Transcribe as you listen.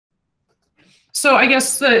So I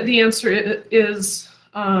guess the answer is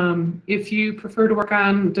if you prefer to work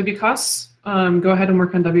on WCOS, go ahead and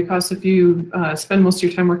work on WCOS. If you spend most of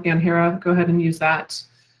your time working on HERA, go ahead and use that.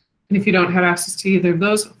 And if you don't have access to either of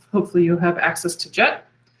those, hopefully you'll have access to JET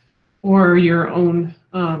or your own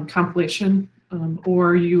compilation,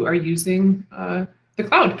 or you are using the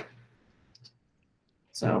cloud.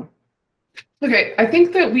 So, okay, I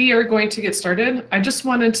think that we are going to get started. I just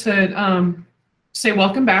wanted to say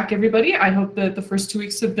welcome back, everybody. I hope that the first 2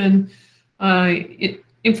 weeks have been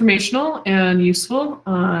informational and useful.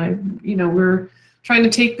 You know, we're trying to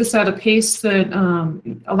take this at a pace that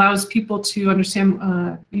allows people to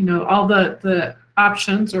understand, you know, all the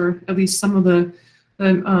options, or at least some of the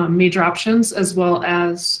major options, as well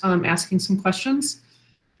as asking some questions.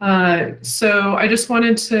 So I just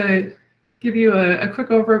wanted to give you a quick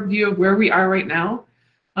overview of where we are right now.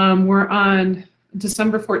 We're on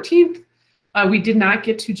December 14th. We did not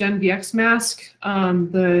get to Gen VX mask,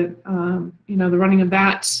 you know, the running of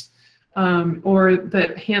that, or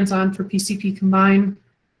the hands-on for PCP-Combine.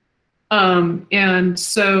 And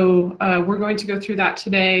so we're going to go through that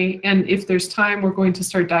today. And if there's time, we're going to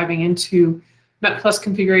start diving into METplus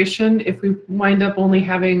configuration. If we wind up only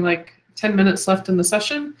having like 10 minutes left in the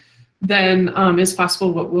session, then it's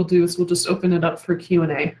possible what we'll do is we'll just open it up for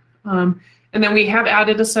Q&A. And then we have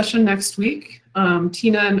added a session next week.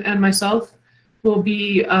 Tina and myself will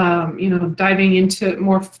be you know, diving into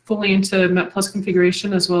more fully into METplus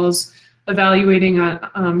configuration, as well as evaluating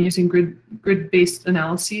using grid-based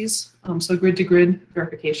analyses, so grid-to-grid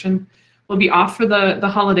verification. We'll be off for the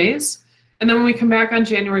holidays. And then when we come back on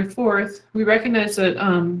January 4th, we recognize that,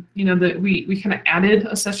 you know, that we kind of added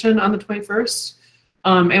a session on the 21st.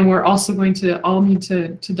 And we're also going to all need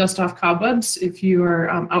to dust off cobwebs if you are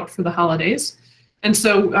out for the holidays. And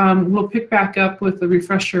so we'll pick back up with a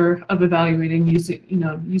refresher of evaluating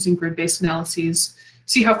using grid-based analyses,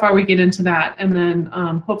 see how far we get into that, and then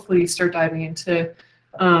hopefully start diving into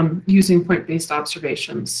using point-based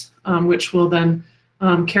observations, which will then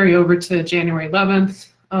carry over to January 11th.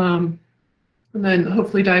 And then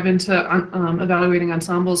hopefully dive into evaluating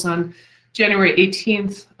ensembles on January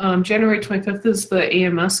 18th. January 25th is the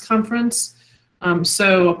AMS conference.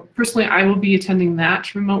 So personally, I will be attending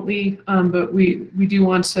that remotely, but we do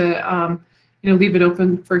want to you know, leave it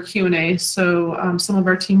open for Q&A. So some of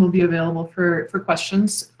our team will be available for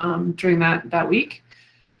questions during that week.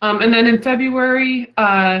 And then in February,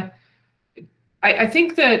 I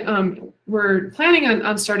think that we're planning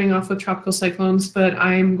on starting off with tropical cyclones, but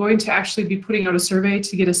I'm going to actually be putting out a survey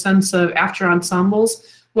to get a sense of, after ensembles,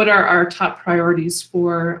 what are our top priorities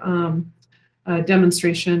for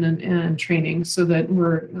demonstration and training, so that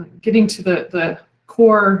we're getting to the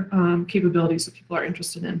core capabilities that people are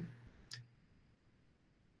interested in.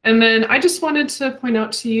 And then I just wanted to point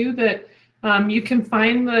out to you that you can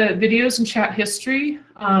find the videos and chat history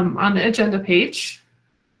on the agenda page.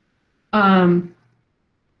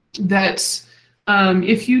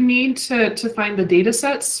 If you need to find the data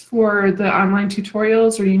sets for the online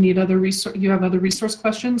tutorials, or you need you have other resource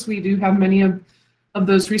questions, we do have many of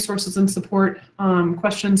those resources and support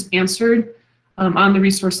questions answered on the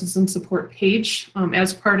resources and support page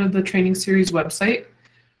as part of the training series website.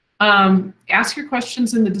 Ask your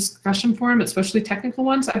questions in the discussion forum, especially technical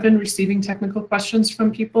ones. I've been receiving technical questions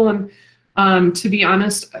from people, and to be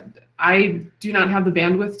honest, I do not have the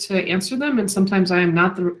bandwidth to answer them, and sometimes I am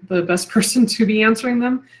not the best person to be answering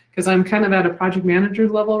them, because I'm kind of at a project manager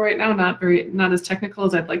level right now, not as technical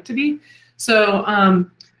as I'd like to be. So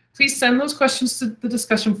please send those questions to the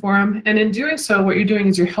discussion forum, and in doing so, what you're doing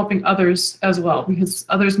is you're helping others as well, because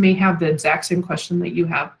others may have the exact same question that you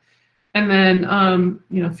have. And then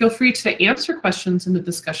you know, feel free to answer questions in the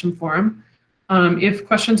discussion forum. If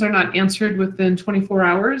questions are not answered within 24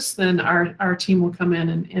 hours, then our team will come in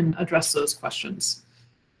and address those questions.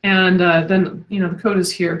 And then, you know, the code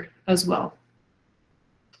is here as well.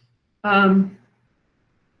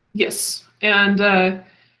 Yes, and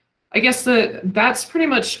I guess that's pretty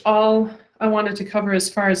much all I wanted to cover as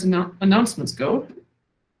far as announcements go.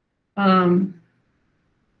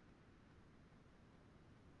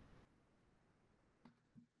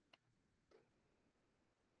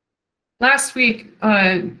 Last week,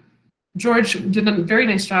 George did a very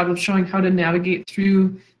nice job of showing how to navigate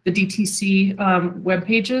through the DTC web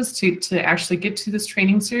pages to actually get to this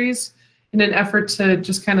training series. In an effort to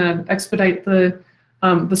just kind of expedite the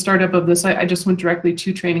startup of this, I just went directly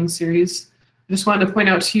to training series. I just wanted to point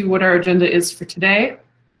out to you what our agenda is for today.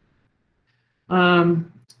 The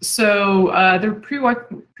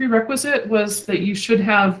prerequisite was that you should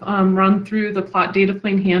have run through the plot data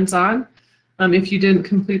plane hands-on if you didn't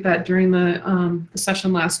complete that during the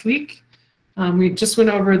session last week. We just went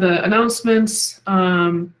over the announcements.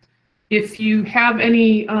 If you have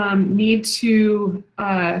any need to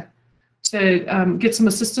get some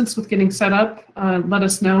assistance with getting set up, let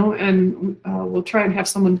us know, and we'll try and have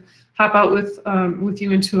someone hop out with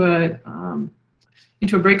you into a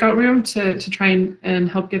breakout room to try and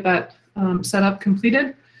help get that set up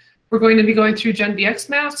completed. We're going to be going through GenVX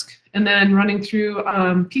Mask and then running through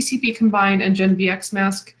PCP-Combine and GenVX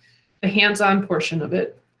Mask, the hands-on portion of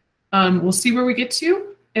it. We'll see where we get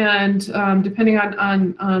to, and depending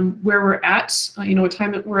on where we're at, what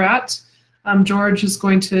time we're at, George is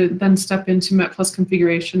going to then step into METplus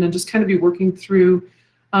configuration and just kind of be working through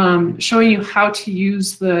showing you how to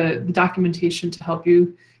use the documentation to help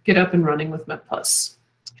you get up and running with METplus.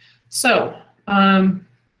 So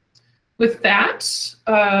with that,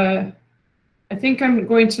 I think I'm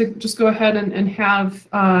going to just go ahead and have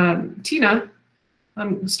Tina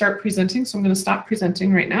start presenting. So I'm going to stop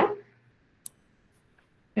presenting right now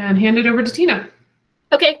and hand it over to Tina.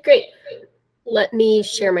 Okay, great. Let me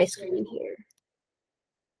share my screen here.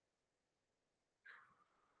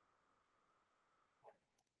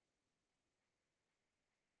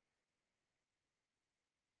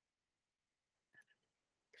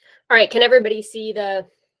 All right, can everybody see the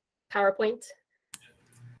PowerPoint?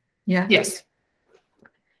 Yeah. Yes.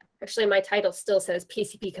 Actually, my title still says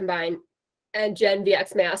PCP-Combine and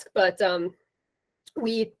GenVX Mask, but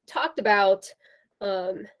we talked about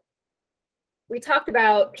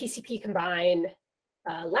PCP-Combine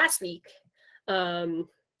last week.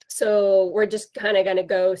 So we're just kind of going to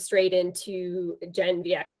go straight into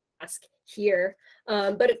GenVX Mask here.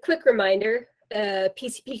 But a quick reminder,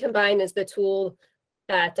 PCP-Combine is the tool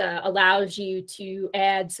that allows you to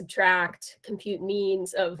add, subtract, compute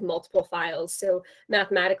means of multiple files. So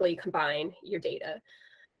mathematically combine your data.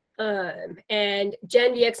 And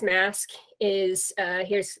GenVX Mask is,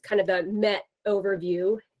 here's kind of the MET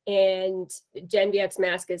overview. And GenVX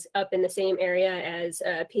Mask is up in the same area as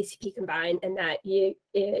PCP-Combine, and that you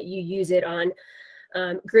use it on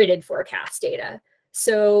gridded forecast data.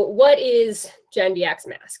 So what is GenVX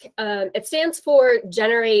Mask? It stands for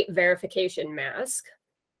Generate Verification Mask.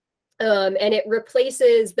 And it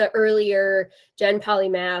replaces the earlier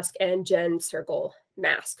GenPolyMask and GenCircle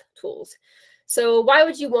mask tools. So why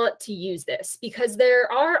would you want to use this? Because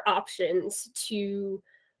there are options to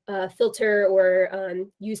filter or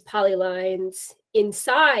use polylines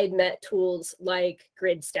inside MET tools like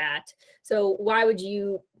GridStat. So why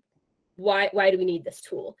do we need this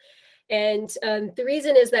tool? And the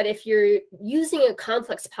reason is that if you're using a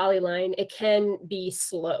complex polyline, it can be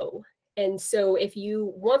slow. And so if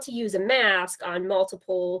you want to use a mask on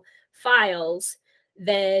multiple files,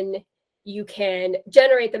 then you can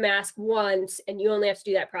generate the mask once, and you only have to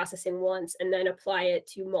do that processing once, and then apply it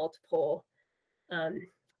to multiple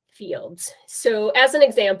fields. So as an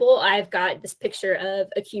example, I've got this picture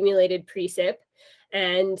of accumulated precip.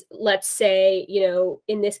 And let's say,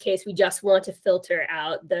 in this case, we just want to filter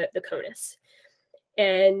out the CONUS.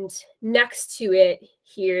 And next to it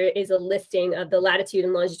here is a listing of the latitude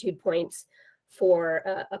and longitude points for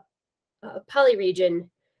a polyregion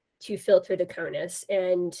to filter the CONUS.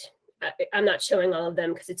 And I'm not showing all of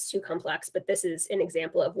them because it's too complex, but this is an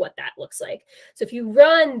example of what that looks like. So if you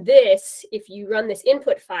run this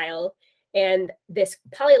input file and this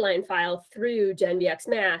polyline file through GenVX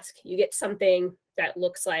Mask, you get something that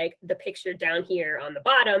looks like the picture down here on the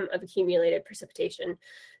bottom of accumulated precipitation.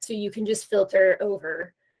 So you can just filter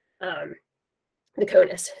over the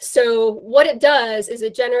CONUS. So what it does is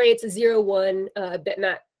it generates a 0-1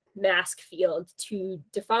 bitmap mask field to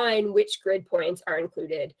define which grid points are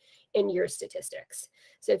included in your statistics.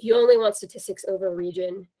 So if you only want statistics over a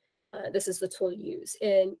region, this is the tool you use.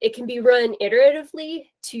 And it can be run iteratively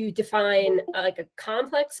to define like a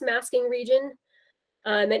complex masking region.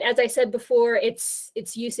 And as I said before, its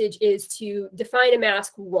usage is to define a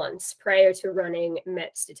mask once prior to running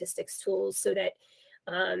MET statistics tools, so that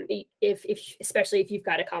especially if you've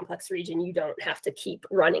got a complex region, you don't have to keep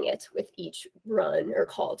running it with each run or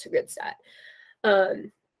call to GridStat.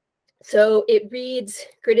 So it reads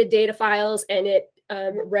gridded data files, and it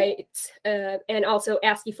writes and also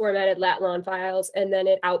ASCII formatted lat/lon files, and then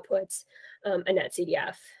it outputs a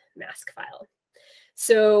netcdf mask file.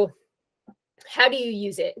 So how do you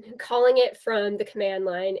use it? Calling it from the command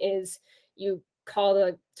line is you call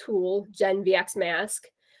the tool GenVX Mask,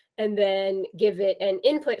 and then give it an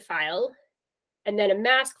input file, and then a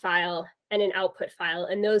mask file, and an output file.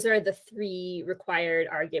 And those are the three required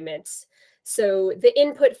arguments. So the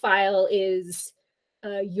input file is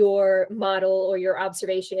your model or your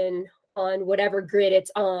observation on whatever grid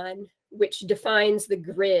it's on which defines the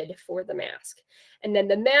grid for the mask. And then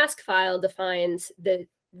the mask file defines the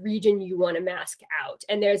region you want to mask out.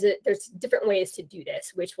 And there's different ways to do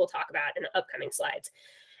this, which we'll talk about in the upcoming slides.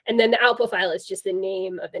 And then the output file is just the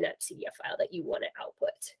name of the netcdf file that you want to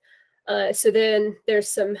output. So then there's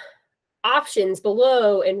some options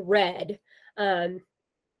below in red.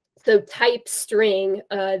 So type string,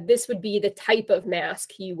 this would be the type of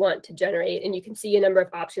mask you want to generate. And you can see a number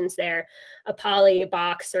of options there: a poly, a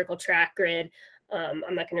box, circle, track, grid. I'm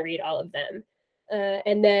not going to read all of them.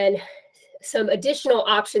 And then some additional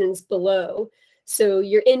options below. So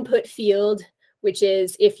your input field, which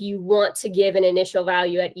is if you want to give an initial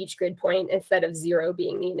value at each grid point instead of 0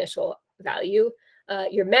 being the initial value.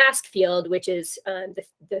 Your mask field, which is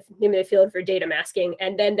the name of the field for data masking.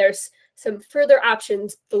 And then there's some further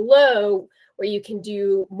options below where you can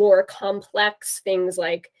do more complex things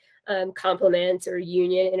like complement or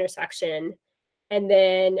union intersection, and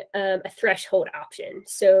then a threshold option.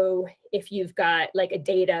 So if you've got like a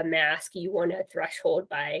data mask, you want to threshold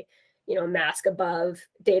by, mask above,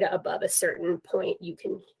 data above a certain point, you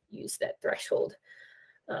can use that threshold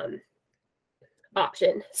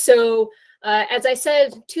option. So as I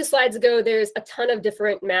said 2 slides ago, there's a ton of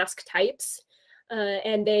different mask types,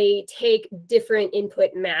 and they take different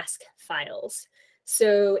input mask files.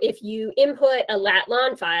 So if you input a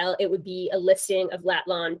lat-lon file, it would be a listing of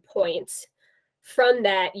lat-lon points. From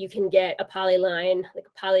that, you can get a polyline, like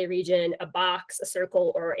a poly region, a box, a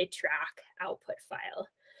circle, or a track output file.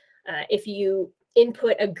 If you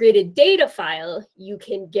input a gridded data file, you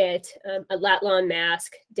can get a lat-lon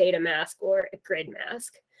mask, data mask, or a grid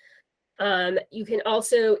mask. You can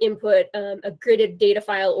also input a gridded data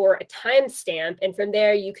file or a timestamp, and from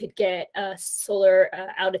there you could get a solar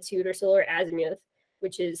altitude or solar azimuth,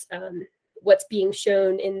 which is what's being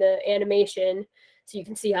shown in the animation. So you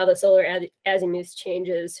can see how the solar azimuth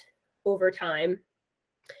changes over time.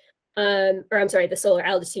 Or I'm sorry, the solar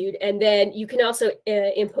altitude. And then you can also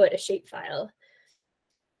input a shape file.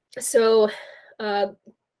 So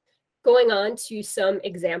going on to some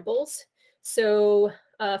examples. So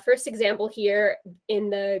first example here, in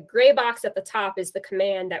the gray box at the top is the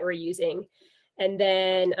command that we're using. And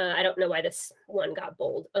then I don't know why this one got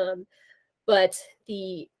bold, but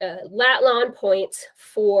the lat-lon points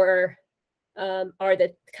for are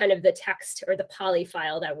the kind of the text or the poly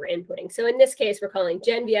file that we're inputting. So in this case, we're calling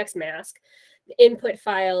genvx mask. The input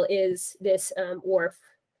file is this WRF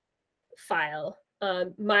file.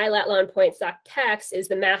 My lat-lon points.txt is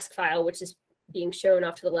the mask file, which is being shown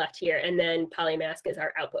off to the left here, and then polymask is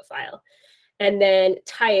our output file. And then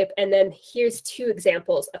type, and then here's 2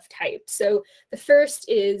 examples of type. So the first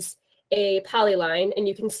is a polyline, and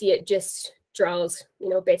you can see it just draws,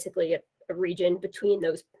 basically a region between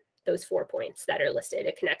those 4 points that are listed.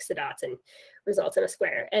 It connects the dots and results in a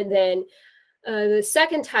square. And then the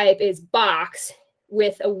second type is box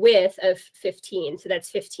with a width of 15. So that's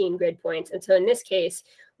 15 grid points. And so in this case,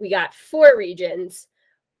 we got 4 regions.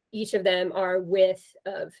 Each of them are width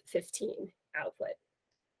of 15 output.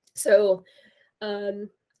 So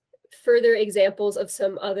further examples of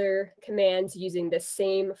some other commands using the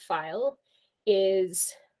same file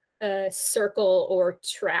is circle or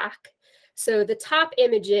track. So the top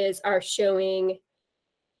images are showing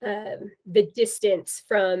the distance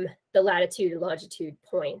from the latitude and longitude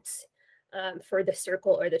points for the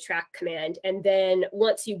circle or the track command. And then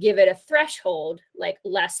once you give it a threshold, like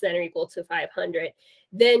less than or equal to 500,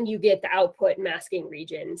 then you get the output masking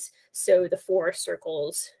regions. So the 4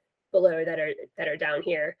 circles below that are down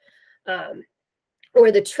here,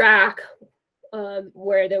 or the track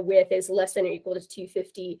where the width is less than or equal to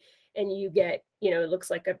 250, and you get, it looks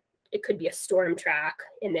like it could be a storm track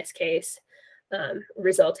in this case,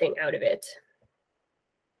 resulting out of it.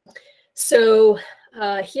 So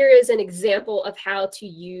here is an example of how to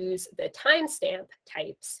use the timestamp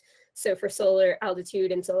types. So for solar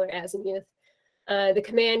altitude and solar azimuth, the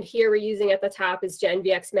command here we're using at the top is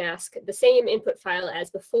genvx mask, the same input file as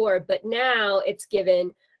before, but now it's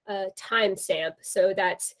given a timestamp. So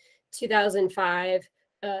that's 2005,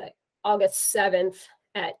 August 7th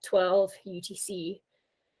at 12 UTC.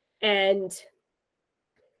 And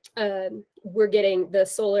we're getting the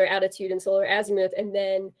solar altitude and solar azimuth, and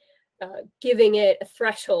then giving it a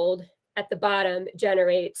threshold at the bottom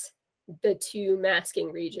generates the 2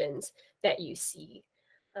 masking regions that you see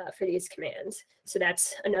for these commands. So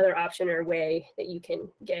that's another option or way that you can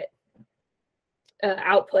get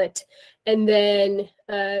output. And then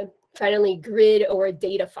finally, grid or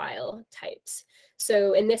data file types.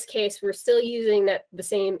 So in this case, we're still using the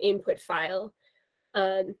same input file,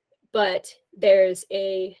 but there's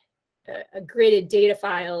a gridded data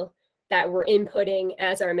file that we're inputting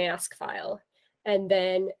as our mask file, and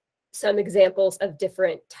then some examples of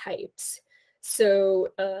different types. So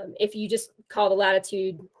if you just call the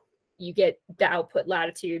latitude, you get the output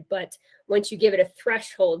latitude, but once you give it a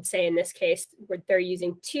threshold, say in this case, where they're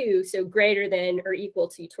using 2, so greater than or equal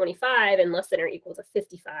to 25 and less than or equal to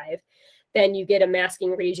 55, then you get a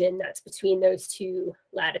masking region that's between those 2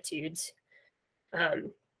 latitudes.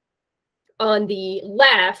 On the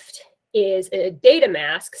left is a data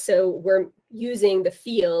mask, so we're using the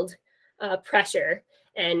field pressure,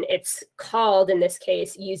 and it's called in this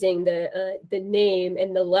case using the name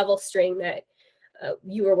and the level string that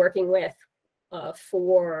you were working with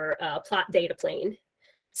for plot data plane.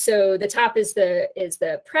 So the top is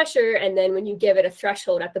the pressure, and then when you give it a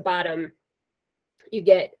threshold at the bottom, you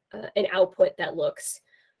get an output that looks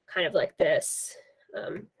kind of like this.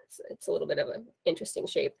 It's a little bit of an interesting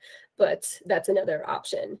shape, but that's another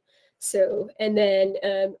option. So, and then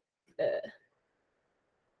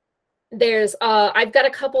there's, I've got a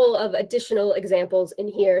couple of additional examples in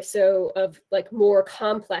here. So of like more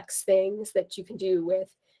complex things that you can do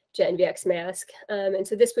with GenVX mask. And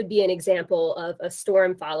so this would be an example of a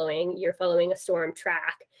storm following. You're following a storm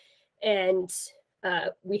track, and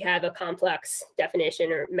we have a complex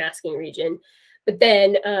definition or masking region. But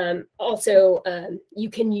then also you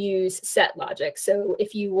can use set logic. So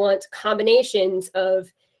if you want combinations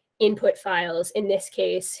of input files, in this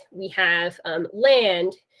case, we have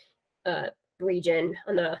land region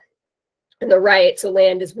on the right. So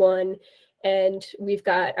land is 1, and we've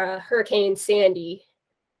got Hurricane Sandy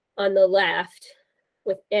on the left.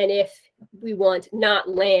 And if we want not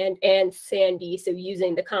land and Sandy, so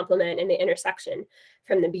using the complement and the intersection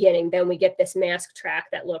from the beginning, then we get this mask track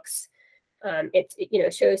that looks,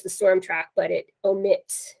 it shows the storm track, but it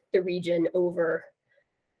omits the region over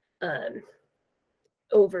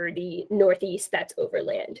the northeast that's over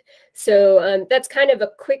land. So that's kind of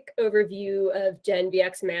a quick overview of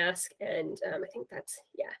GenVX mask, and I think that's,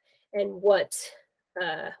 yeah, and what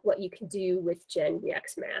you can do with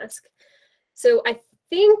GenVX mask. So I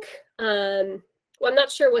think, well, I'm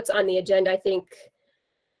not sure what's on the agenda. I think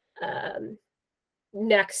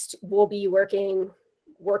next we'll be working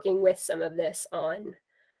with some of this on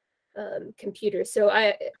computers. So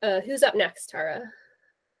who's up next, Tara?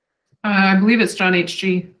 I believe it's John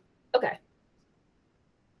HG. Okay.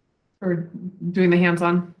 For doing the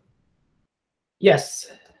hands-on.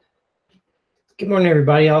 Yes. Good morning,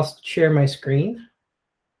 everybody. I'll share my screen.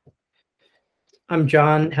 I'm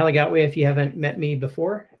John Heligatway, if you haven't met me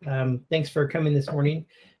before. Thanks for coming this morning.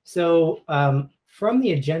 So from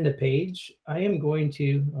the agenda page, I am going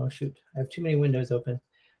to, oh shoot, I have too many windows open.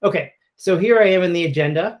 Okay, so here I am in the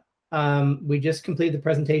agenda. We just completed the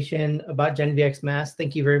presentation about GenVX mask.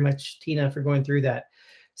 Thank you very much, Tina, for going through that.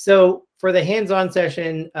 So for the hands-on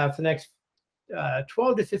session for the next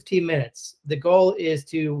 12 to 15 minutes, the goal is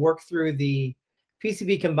to work through the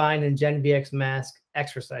PCP-Combine and GenVX mask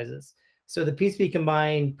exercises. So the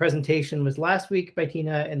PCP-Combine presentation was last week by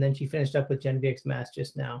Tina, and then she finished up with GenVX mask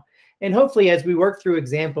just now. And hopefully as we work through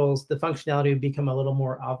examples, the functionality would become a little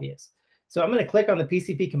more obvious. So I'm going to click on the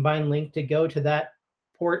PCP-Combine link to go to that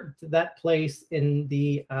port, to that place in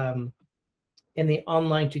the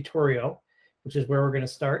online tutorial, which is where we're going to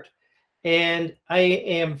start. And I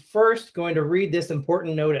am first going to read this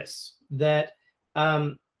important notice that,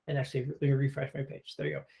 and actually let me refresh my page. There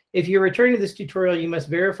you go. If you're returning to this tutorial, you must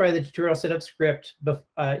verify the tutorial setup script.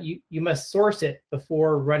 You must source it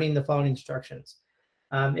before running the following instructions.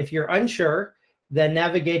 If you're unsure, then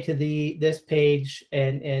navigate to this page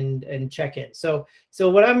and check in. So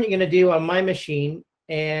what I'm going to do on my machine,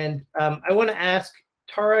 and I want to ask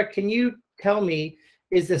Tara, can you tell me,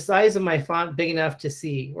 is the size of my font big enough to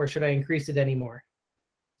see, or should I increase it anymore?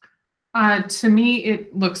 To me,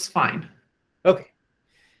 it looks fine. Okay.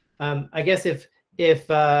 I guess if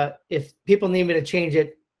people need me to change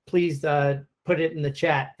it, please put it in the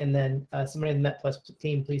chat, and then somebody in the METplus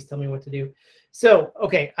team, please tell me what to do. So,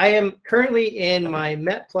 okay, I am currently in my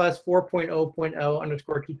METplus 4.0.0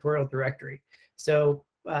 _tutorial directory. So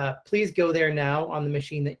please go there now on the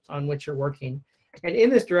machine on which you're working. And in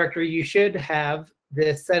this directory, you should have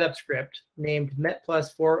this setup script named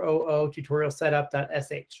METplus 4.0 tutorial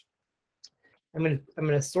setup.sh. I'm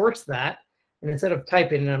gonna source that, and instead of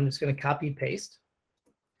typing it, I'm just going to copy paste.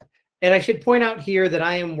 And I should point out here that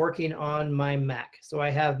I am working on my Mac. So I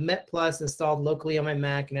have METplus installed locally on my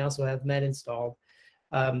Mac, and I also have Met installed.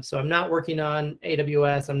 So I'm not working on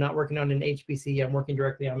AWS. I'm not working on an HPC. I'm working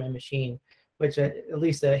directly on my machine, which at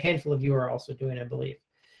least a handful of you are also doing, I believe.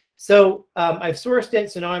 So I've sourced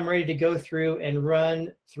it. So now I'm ready to go through and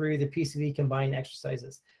run through the PCP-Combine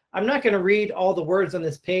exercises. I'm not going to read all the words on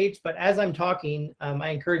this page, but as I'm talking, I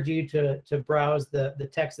encourage you to browse the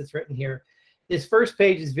text that's written here. This first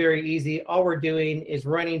page is very easy. All we're doing is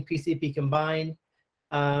running PCP-Combine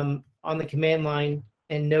on the command line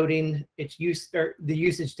and noting its use, or the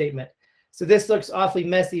usage statement. So this looks awfully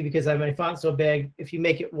messy because I have my font so big. If you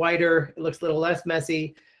make it wider, it looks a little less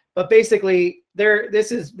messy. But basically,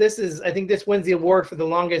 this is I think this wins the award for the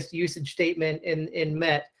longest usage statement in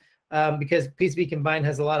MET because PCP-Combine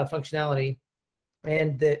has a lot of functionality,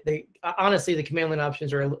 and honestly the command line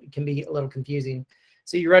options can be a little confusing.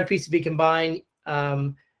 So you run PCP-Combine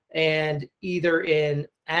and either in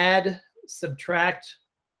add, subtract,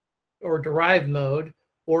 or derive mode,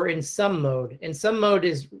 or in sum mode. And sum mode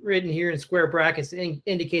is written here in square brackets to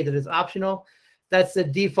indicate that it's optional. That's the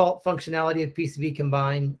default functionality of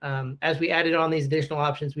PCP-Combine. As we added on these additional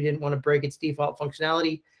options, we didn't want to break its default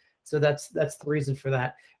functionality. So that's the reason for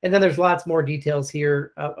that. And then there's lots more details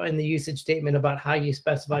here in the usage statement about how you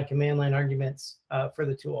specify command line arguments for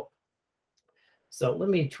the tool. So let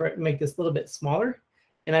me try to make this a little bit smaller,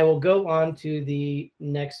 and I will go on to the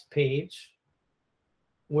next page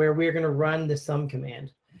where we're going to run the sum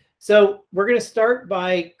command. So we're going to start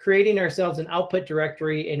by creating ourselves an output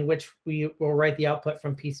directory in which we will write the output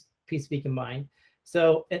from PCP-Combine.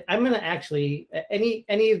 So I'm going to actually,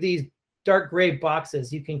 any of these dark gray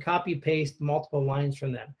boxes, you can copy paste multiple lines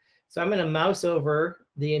from them. So I'm going to mouse over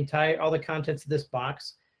all the contents of this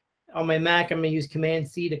box. On my Mac, I'm going to use Command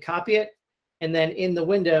C to copy it. And then in the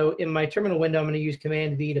window, in my terminal window, I'm going to use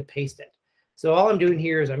Command V to paste it. So all I'm doing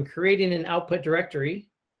here is I'm creating an output directory,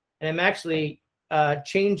 and I'm actually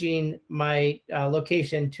changing my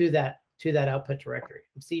location to that output directory.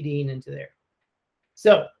 I'm CDing into there.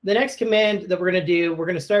 So the next command that we're going to do, we're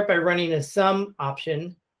going to start by running a sum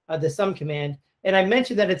option, the sum command. And I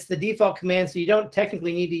mentioned that it's the default command, so you don't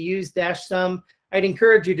technically need to use -sum. I'd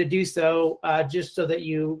encourage you to do so just so that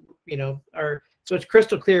so it's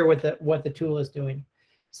crystal clear what the tool is doing.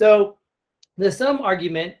 So the sum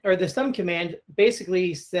argument, or the sum command,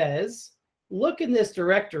 basically says, look in this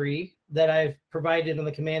directory that I've provided on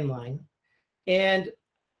the command line and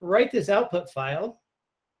write this output file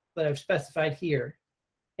that I've specified here,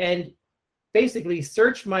 and basically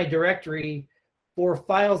search my directory for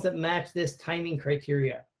files that match this timing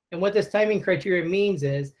criteria. And what this timing criteria means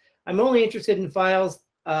is I'm only interested in files,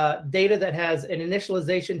 data that has an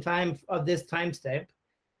initialization time of this timestamp,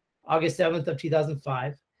 August 7th of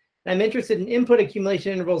 2005. And I'm interested in input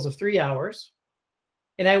accumulation intervals of 3 hours.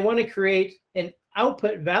 And I want to create an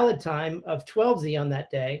output valid time of 12Z on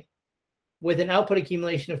that day with an output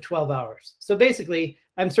accumulation of 12 hours. So basically,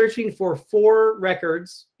 I'm searching for 4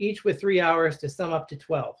 records, each with 3 hours to sum up to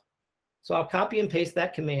 12. So I'll copy and paste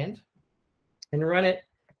that command and run it.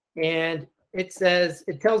 And it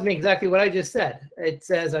tells me exactly what I just said. It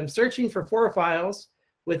says I'm searching for 4 files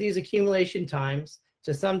with these accumulation times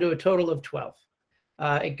to sum to a total of 12.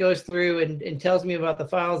 It goes through and tells me about the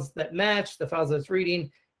files that match, the files that's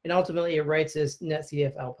reading, and ultimately it writes this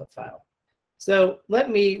netcf output file. So let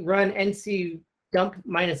me run nc dump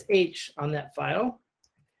 -h on that file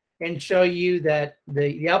and show you that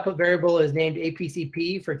the output variable is named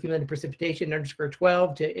APCP for accumulated precipitation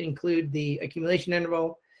 _12 to include the accumulation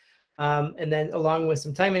interval, and then along with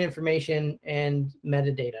some timing information and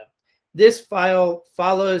metadata. This file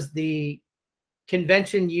follows the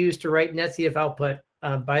convention used to write netcf output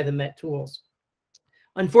by the MET tools.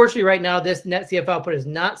 Unfortunately, right now, this netcf output is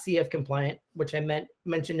not CF compliant, which I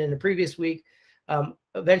mentioned in the previous week.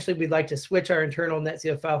 Eventually, we'd like to switch our internal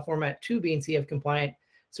netcf file format to being CF compliant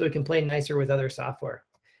so we can play nicer with other software.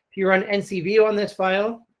 If you run NCV on this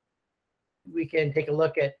file, we can take a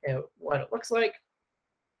look at what it looks like.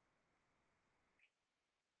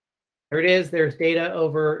 There it is. There's data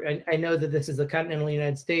over, and I know that this is the continental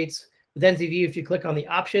United States. With NCV, if you click on the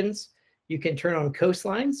options, you can turn on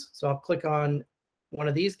coastlines. So I'll click on one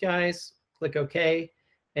of these guys, click OK,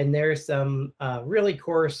 and there's some really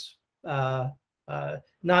coarse, not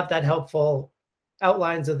that helpful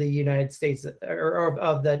outlines of the United States or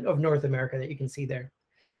of North America that you can see there.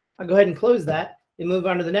 I'll go ahead and close that and move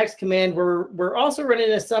on to the next command. We're also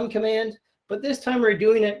running a sum command, but this time we're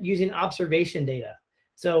doing it using observation data.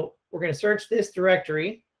 So we're going to search this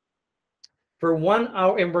directory for 1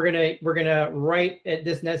 hour, and we're gonna write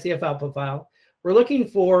this netcf output file. We're looking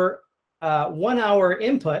for 1 hour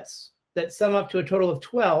inputs that sum up to a total of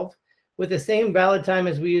 12 with the same valid time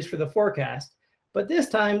as we use for the forecast. But this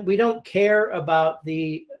time we don't care about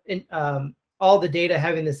all the data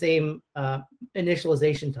having the same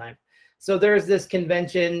initialization time. So there's this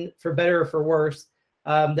convention, for better or for worse,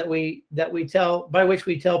 by which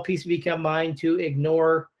we tell PCP-Combine to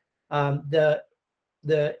ignore the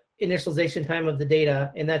the initialization time of the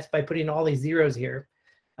data, and that's by putting all these zeros here.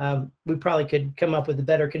 We probably could come up with a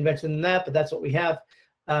better convention than that, but that's what we have.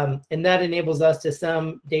 And that enables us to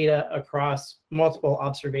sum data across multiple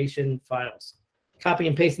observation files. Copy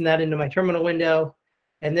and pasting that into my terminal window.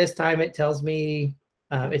 And this time it tells me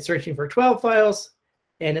it's searching for 12 files,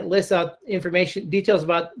 and it lists out information, details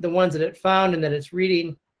about the ones that it found and that it's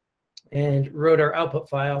reading, and wrote our output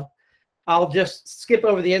file. I'll just skip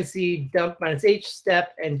over the NC dump -H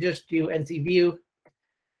step and just do NC view.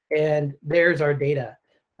 And there's our data.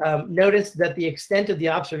 Notice that the extent of the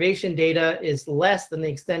observation data is less than the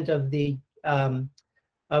extent of the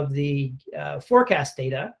forecast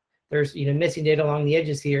data. There's missing data along the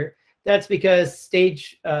edges here. That's because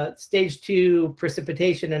stage 2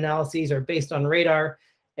 precipitation analyses are based on radar,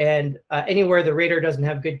 and anywhere the radar doesn't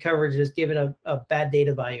have good coverage is given a bad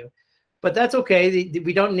data value. But that's okay.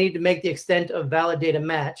 We don't need to make the extent of valid data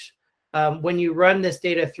match. When you run this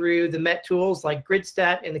data through the MET tools like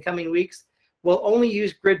GridStat in the coming weeks, we'll only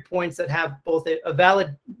use grid points that have both a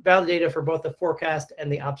valid data for both the forecast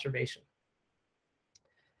and the observation.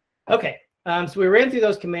 Okay, so we ran through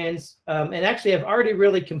those commands, and actually I've already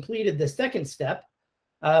really completed the second step,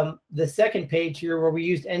 the second page here where we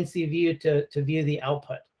used NC view to view the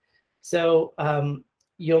output. So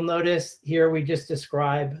you'll notice here we just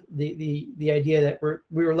describe the idea that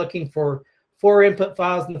we were looking for 4 input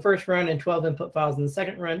files in the first run and 12 input files in the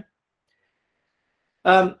second run.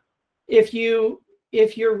 If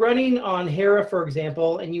you're running on Hera, for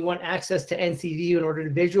example, and you want access to NCView in order to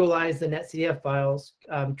visualize the netcdf files,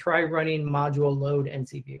 try running module load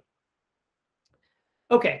NCView.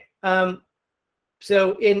 Okay,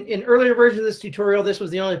 so in earlier versions of this tutorial, this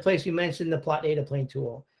was the only place we mentioned the plot data plane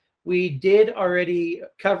tool. We did already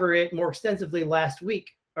cover it more extensively last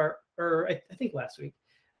week, or I think last week.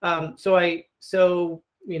 So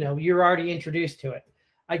you're already introduced to it.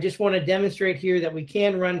 I just want to demonstrate here that we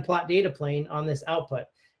can run plot data plane on this output.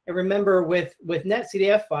 And remember, with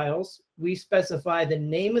netcdf files, we specify the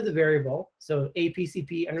name of the variable, so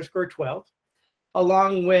APCP_12,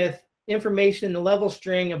 along with information in the level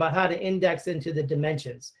string about how to index into the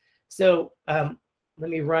dimensions. So let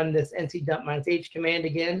me run this nc dump -H command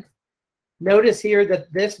again. Notice here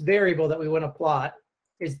that this variable that we want to plot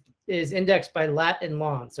is indexed by lat and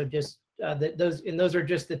lon. So just those are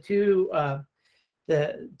just the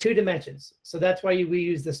two dimensions. So that's why we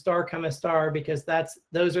use the star comma star, because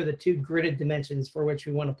those are the 2 gridded dimensions for which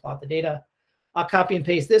we want to plot the data. I'll copy and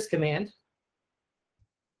paste this command,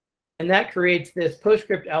 and that creates this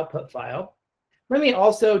PostScript output file. Let me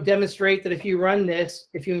also demonstrate that if you run this,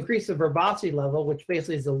 if you increase the verbosity level, which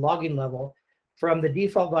basically is the logging level, from the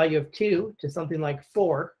default value of 2 to something like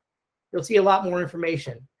 4, you'll see a lot more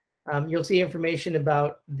information. You'll see information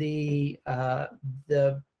about the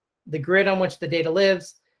grid on which the data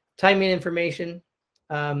lives, timing information.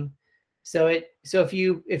 So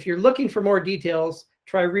if you're looking for more details,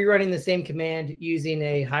 try rerunning the same command using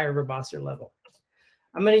a higher verbosity level.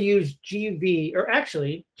 I'm going to use GV, or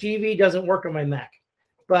actually GV doesn't work on my Mac,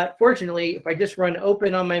 but fortunately, if I just run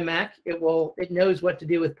open on my Mac, it knows what to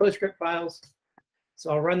do with PostScript files. So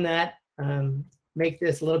I'll run that, make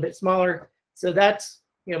this a little bit smaller. So that's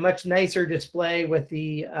much nicer display with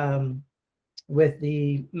the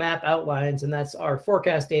map outlines, and that's our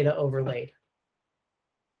forecast data overlaid.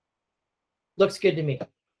 Looks good to me.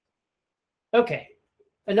 Okay,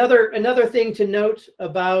 another thing to note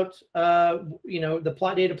about the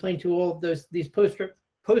plot data plane tool, these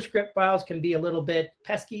PostScript files can be a little bit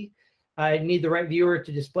pesky. I need the right viewer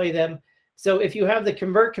to display them. So if you have the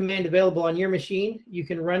convert command available on your machine, you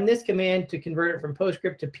can run this command to convert it from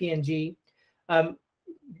PostScript to PNG.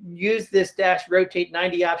 Use this -rotate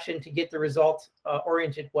 90 option to get the result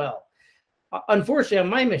oriented well. Unfortunately, on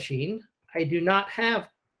my machine, I do not have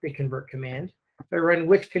the convert command. If I run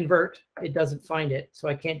which convert, it doesn't find it, so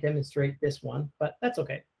I can't demonstrate this one, but that's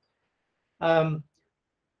okay.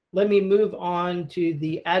 Let me move on to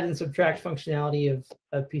the add and subtract functionality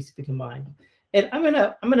of PCP-Combine. And I'm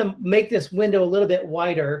gonna make this window a little bit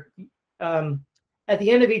wider. At the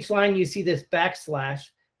end of each line, you see this \.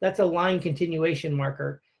 That's a line continuation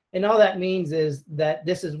marker. And all that means is that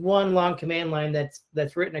this is one long command line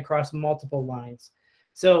that's written across multiple lines.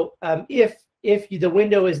 So if the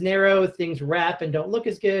window is narrow, things wrap and don't look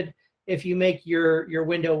as good. If you make your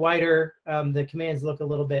window wider, the commands look a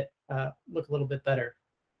little bit better.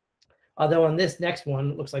 Although on this next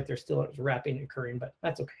one, it looks like there's still wrapping occurring, but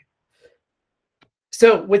that's okay.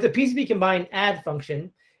 So with the PCP-Combine add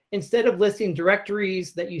function, instead of listing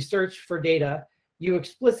directories that you search for data, you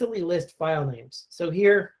explicitly list file names. So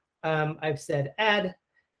here I've said add,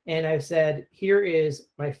 and I've said here is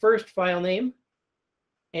my first file name,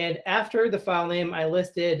 And after the file name, I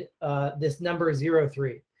listed this number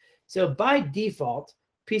 03. So by default,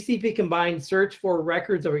 PCP-Combine search for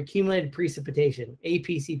records of accumulated precipitation,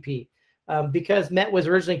 APCP, because MET was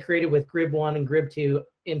originally created with GRIB1 and GRIB2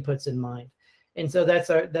 inputs in mind. And so that's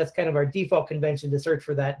kind of our default convention to search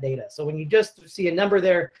for that data. So when you just see a number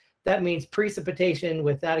there, that means precipitation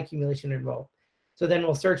with that accumulation involved. So then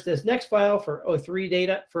we'll search this next file for 03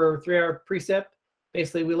 data for 3-hour precip.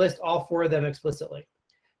 Basically, we list all 4 of them explicitly.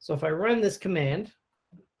 So if I run this command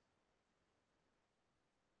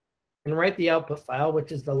and write the output file,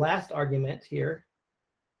 which is the last argument here,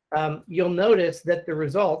 you'll notice that the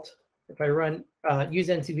result, if I run use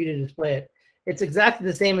NCV to display it, it's exactly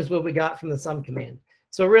the same as what we got from the sum command.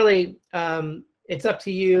 So really, it's up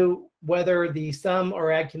to you whether the sum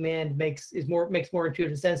or add command makes more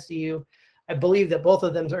intuitive sense to you. I believe that both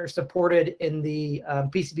of them are supported in the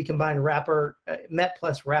PCP-Combine wrapper,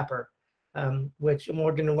 METplus wrapper, which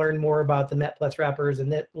we're going to learn more about the METplus wrappers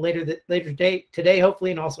and that later today,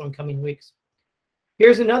 hopefully, and also in coming weeks.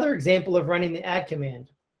 Here's another example of running the add command.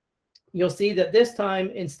 You'll see that this time,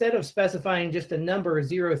 instead of specifying just a number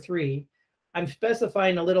 03, I'm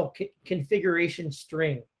specifying a little configuration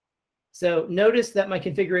string. So notice that my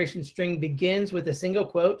configuration string begins with a single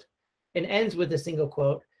quote and ends with a single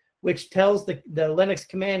quote, which tells the Linux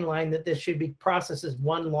command line that this should be processed as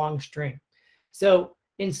one long string. So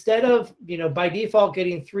instead of, by default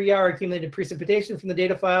getting 3-hour accumulated precipitation from the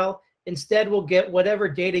data file, instead we'll get whatever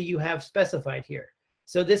data you have specified here.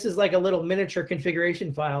 So this is like a little miniature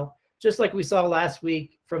configuration file, just like we saw last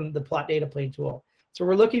week from the plot data plane tool. So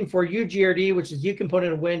we're looking for UGRD, which is U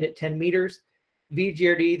component of wind at 10 meters,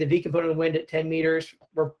 VGRD, the V component of wind at 10 meters.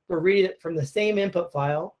 We're reading it from the same input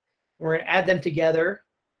file. We're going to add them together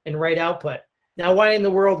and write output. Now, why in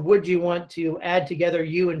the world would you want to add together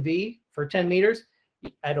U and V for 10 meters?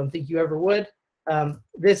 I don't think you ever would.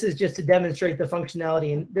 This is just to demonstrate the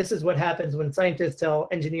functionality, and this is what happens when scientists tell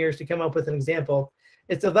engineers to come up with an example.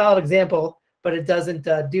 It's a valid example, but it doesn't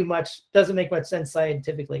make much sense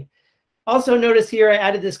scientifically. Also notice here I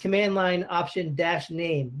added this command line option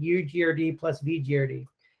 -name, UGRD plus VGRD.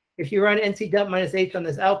 If you run ncdump -h on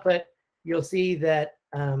this output, you'll see that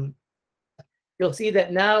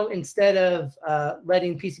now instead of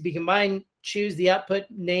letting PCP-Combine choose the output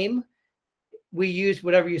name, we use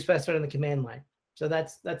whatever you specified in the command line. So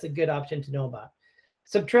that's a good option to know about.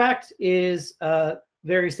 Subtract is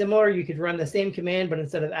very similar. You could run the same command, but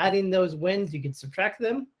instead of adding those wins, you could subtract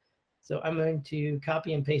them. So I'm going to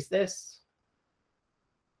copy and paste this.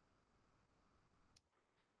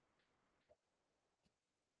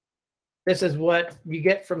 This is what you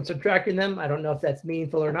get from subtracting them. I don't know if that's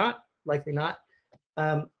meaningful or not, likely not.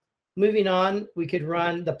 Moving on, we could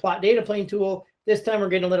run the plot data plane tool. This time we're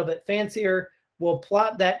getting a little bit fancier. We'll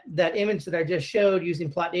plot that image that I just showed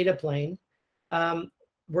using plot data plane.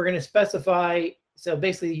 We're going to specify, so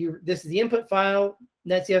basically this is the input file,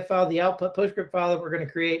 netcf file, the output PostScript file that we're going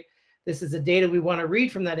to create. This is the data we want to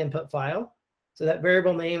read from that input file. So that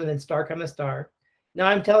variable name and then star comma star. Now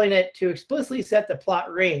I'm telling it to explicitly set the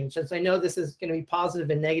plot range. Since I know this is going to be positive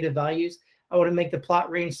and negative values, I want to make the plot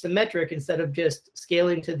range symmetric instead of just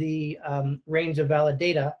scaling to the range of valid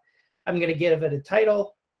data. I'm going to give it a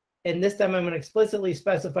title. And this time I'm going to explicitly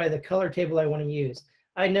specify the color table I want to use.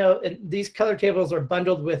 I know these color tables are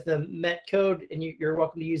bundled with the MET code, and you're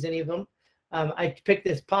welcome to use any of them. I picked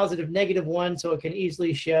this positive -1 so it can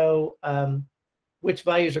easily show which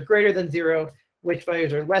values are greater than 0, which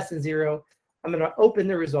values are less than 0. I'm going to open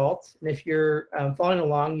the results. And if you're following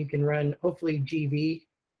along, you can run hopefully GV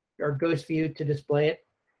or Ghost View to display it.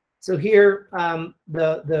 So here,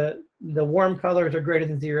 the warm colors are greater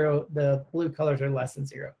than 0. The blue colors are less than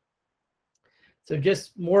 0. So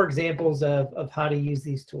just more examples of how to use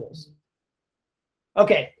these tools.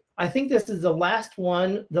 Okay, I think this is the last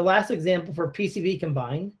one, the last example for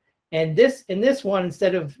PCP-Combine. And in this one,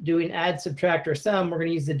 instead of doing add, subtract, or sum, we're going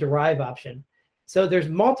to use the derive option. So there's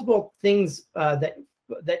multiple things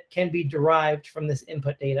that can be derived from this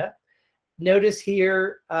input data. Notice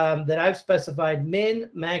here that I've specified min,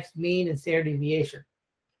 max, mean, and standard deviation.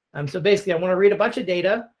 So basically, I want to read a bunch of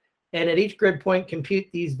data, and at each grid point, compute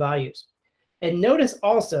these values. And notice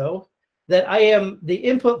also that the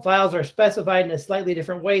input files are specified in a slightly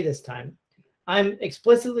different way this time. I'm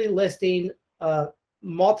explicitly listing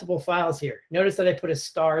multiple files here. Notice that I put a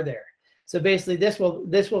star there. So basically, this will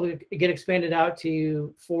get expanded out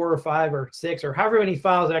to 4 or 5 or 6 or however many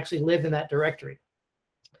files actually live in that directory.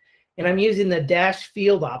 And I'm using the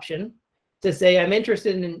 -field option to say I'm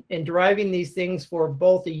interested in deriving these things for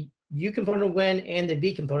both the U component of win and the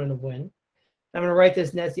V component of win. I'm going to write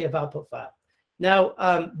this netcf output file.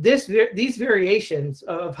 Now, these variations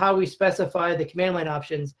of how we specify the command line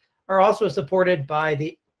options are also supported by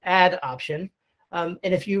the add option. And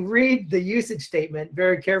if you read the usage statement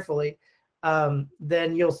very carefully,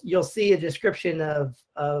 then you'll see a description of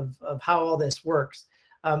how all this works.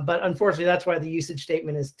 But unfortunately, that's why the usage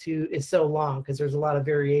statement is so long, because there's a lot of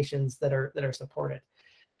variations that are supported.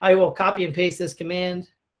 I will copy and paste this command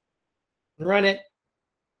and run it.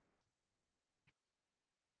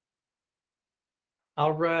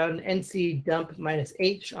 I'll run nc dump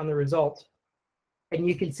 -h on the result. And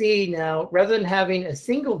you can see now, rather than having a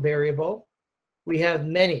single variable, we have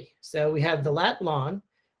many. So we have the lat lon,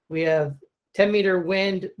 we have 10-meter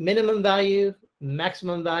wind minimum value,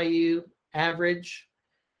 maximum value, average,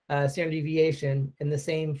 standard deviation, and the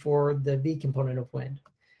same for the v component of wind.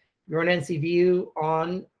 You run nc-view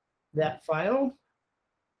on that file.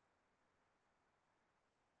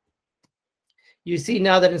 You see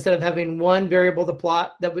now that instead of having one variable to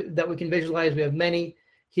plot that we can visualize, we have many.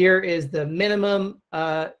 Here is the minimum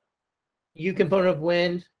U component of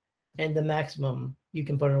wind and the maximum U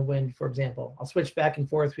component of wind, for example. I'll switch back and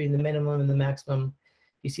forth between the minimum and the maximum.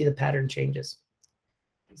 You see the pattern changes.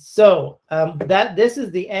 So this is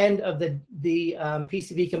the end of the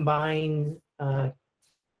PCP-Combine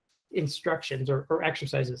instructions or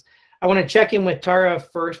exercises. I want to check in with Tara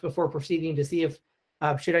first before proceeding to see if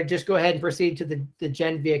should I just go ahead and proceed to the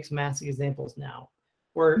GenVX mask examples now,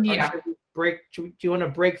 or yeah. should we break? Do you want to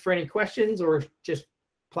break for any questions, or just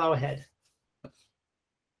plow ahead?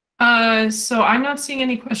 So I'm not seeing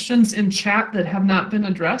any questions in chat that have not been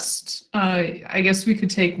addressed. I guess we could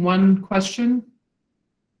take one question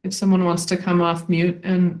if someone wants to come off mute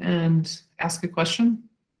and ask a question.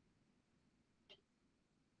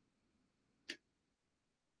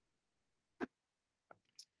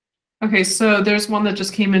 Okay, so there's one that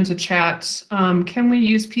just came into chat. Can we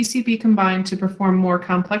use PCP-Combine to perform more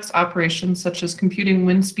complex operations such as computing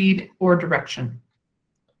wind speed or direction?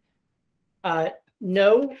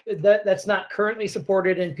 No, that's not currently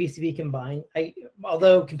supported in PCP-Combine.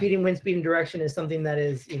 Although computing wind speed and direction is something that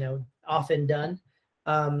is often done.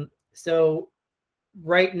 So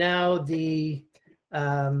right now the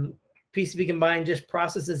PCP-Combine just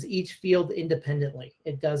processes each field independently.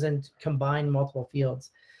 It doesn't combine multiple fields.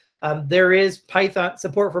 There is Python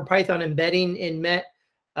support for Python embedding in MET,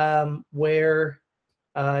 where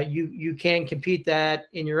you can compute that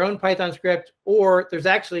in your own Python script, or there's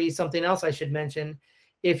actually something else I should mention.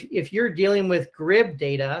 If you're dealing with grid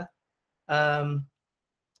data,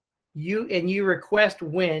 you request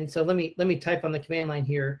wind. So let me type on the command line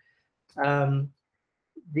here. If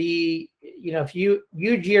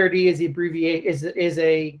UGRD is the abbreviation is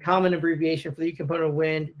a common abbreviation for the U component of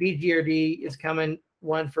wind. VGRD is common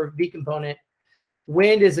one for V component.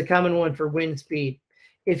 Wind is a common one for wind speed.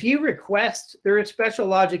 If you request, there is special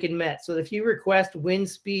logic in MET. So if you request wind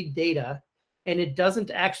speed data and it doesn't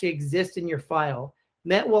actually exist in your file,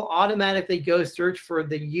 MET will automatically go search for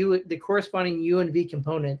the corresponding U and V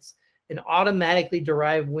components and automatically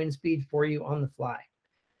derive wind speed for you on the fly.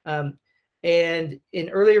 And in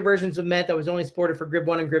earlier versions of MET that was only supported for Grib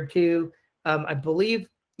 1 and Grib 2, I believe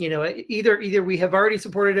either we have already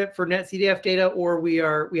supported it for NetCDF data, or we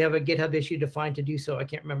have a GitHub issue defined to do so. I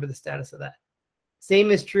can't remember the status of that. Same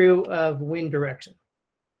is true of wind direction.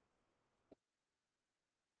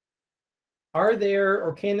 Are there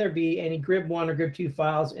or can there be any Grib 1 or Grib 2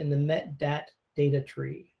 files in the METDAT data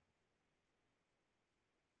tree?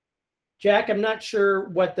 Jack, I'm not sure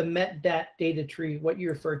what the METDAT data tree, what you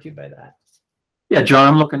refer to by that. Yeah,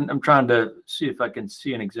 John, I'm trying to see if I can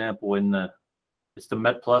see an example in it's the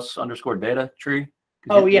METplus _ data tree.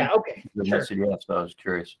 Oh yeah, okay. The sure. NetCDF, so I was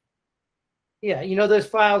curious. Yeah, those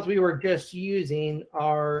files we were just using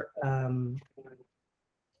are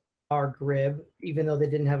Grib, even though they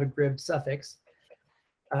didn't have a Grib suffix.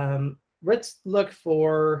 Let's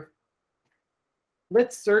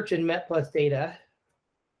search in METplus data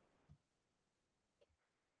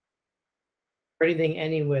for anything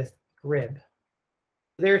ending with Grib.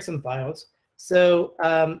 There are some files. So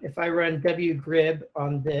if I run wgrib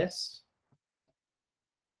on this,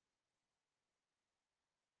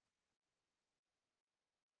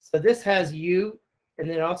 so this has U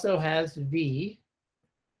and it also has V,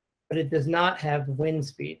 but it does not have wind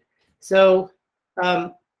speed. So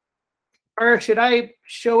should I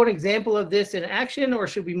show an example of this in action, or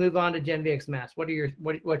should we move on to GenVX Mass?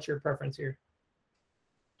 What's your preference here?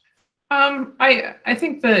 I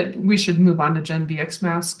think that we should move on to GenVX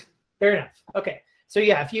Mask. Fair enough. Okay. So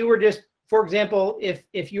yeah, if you were just, for example,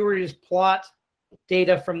 if you were to just plot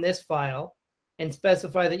data from this file and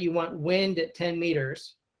specify that you want wind at 10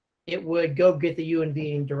 meters, it would go get the U and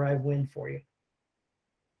V and derive wind for you.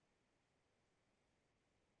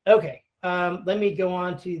 Okay, let me go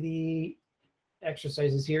on to the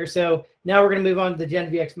exercises here. So now we're going to move on to the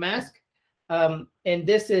GenVX mask. And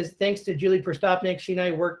this is thanks to Julie Prostopnik. She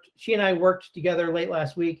and I worked together late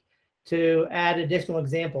last week to add additional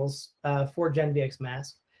examples for GenVX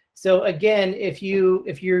mask. So again, if you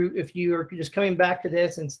are just coming back to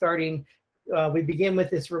this and starting, we begin with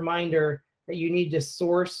this reminder that you need to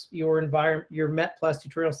source your environment, your METplus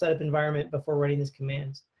tutorial setup environment before running this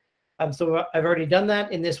commands. So I've already done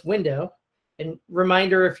that in this window. And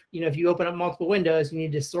reminder, if you open up multiple windows, you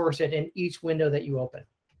need to source it in each window that you open.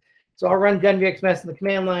 So I'll run GenVX mask in the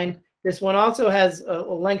command line. This one also has a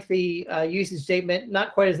lengthy usage statement,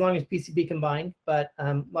 not quite as long as PCP-Combine, but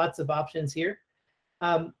lots of options here.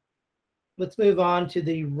 Let's move on to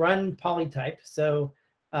the run polytype. So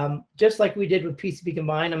just like we did with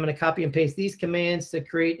PCP-Combine, I'm going to copy and paste these commands to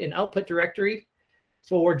create an output directory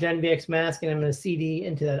for GenVX mask, and I'm going to cd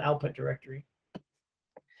into that output directory.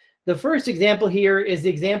 The first example here is the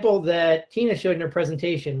example that Tina showed in her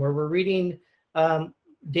presentation, where we're reading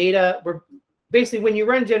data. Basically, when you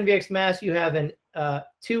run GenVX mask, you have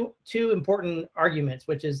two important arguments,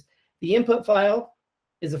 which is the input file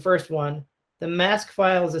is the first one, the mask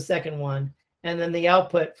file is the second one, and then the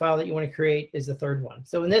output file that you want to create is the third one.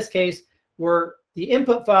 So in this case, the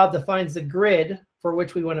input file defines the grid for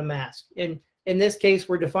which we want to mask. And in this case,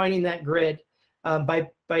 we're defining that grid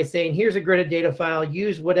by saying, here's a gridded data file,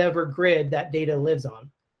 use whatever grid that data lives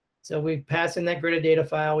on. So we pass in that gridded data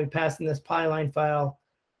file, we pass in this polyline file,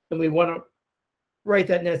 and we want to write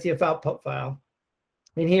that in SCF output file.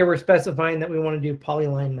 And here we're specifying that we want to do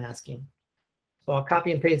polyline masking. So I'll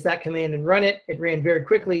copy and paste that command and run it. It ran very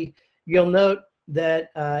quickly. You'll note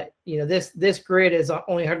that this grid is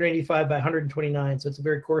only 185 by 129, so it's a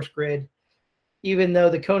very coarse grid. Even though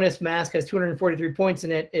the CONUS mask has 243 points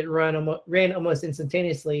in it, it ran almost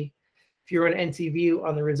instantaneously. If you run NC view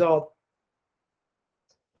on the result,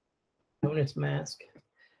 CONUS mask,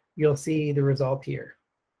 you'll see the result here.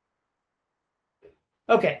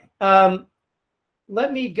 Okay,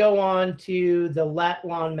 let me go on to the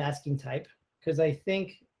lat-lon masking type, because I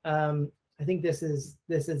think this is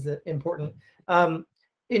important.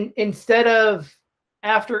 Instead of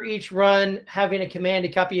after each run having a command to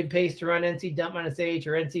copy and paste to run nc dump -h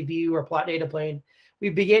or nc view or plot data plane, we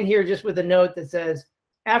begin here just with a note that says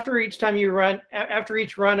after each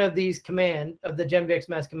run of these command of the GenVX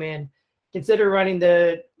mask command, consider running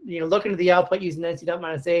look into the output using nc dump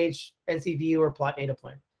 -h, nc view, or plot data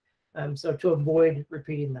plane. So to avoid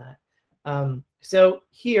repeating that. So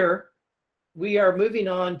here we are moving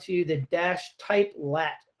on to the -type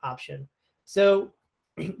lat option. So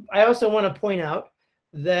I also want to point out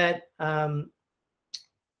that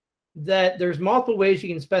that there's multiple ways you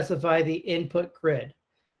can specify the input grid.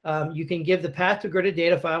 You can give the path to gridded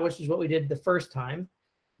data file, which is what we did the first time.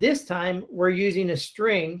 This time we're using a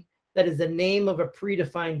string that is the name of a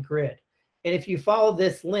predefined grid. And if you follow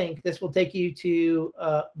this link, this will take you to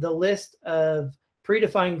the list of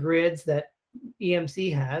predefined grids that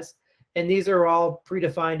EMC has. And these are all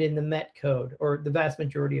predefined in the MET code, or the vast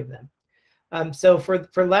majority of them. So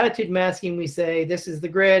for latitude masking, we say this is the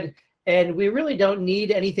grid, and we really don't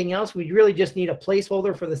need anything else. We really just need a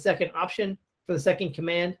placeholder for the second option, for the second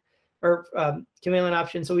command, or command line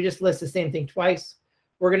option. So we just list the same thing twice.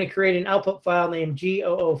 We're going to create an output file named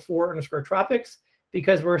G004_tropics,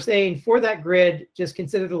 because we're saying for that grid, just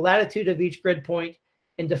consider the latitude of each grid point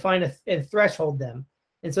and define and threshold them.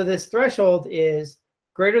 And so this threshold is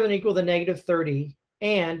greater than or equal to -30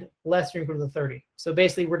 and less than or equal to 30. So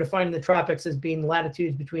basically, we're defining the tropics as being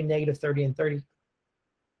latitudes between -30 and 30.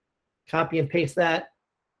 Copy and paste that,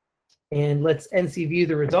 and let's NC view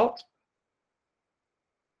the result.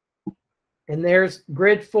 And there's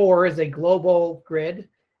grid 4 is a global grid,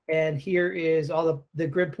 and here is all the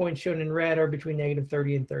grid points shown in red are between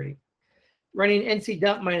 -30 and 30. Running NC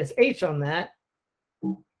dump -h on that.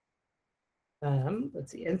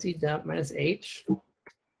 Let's see, NC dump -h.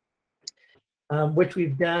 Which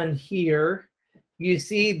we've done here. You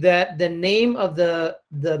see that the name of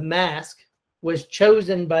the mask was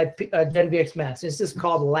chosen by GenVX mask. This is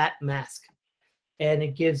called lat mask, and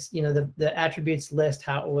it gives the attributes list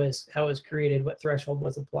how it was created, what threshold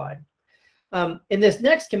was applied. In this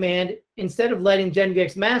next command, instead of letting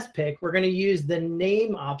GenVX mask pick, we're going to use the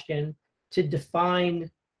name option to define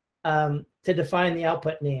the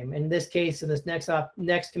output name. In this case, in this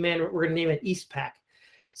next command, we're going to name it EastPack.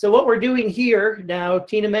 So what we're doing here now,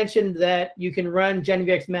 Tina mentioned that you can run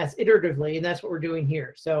GenVX mask iteratively, and that's what we're doing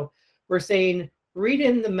here. So we're saying read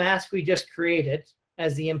in the mask we just created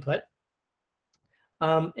as the input,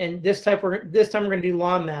 and this time we're going to do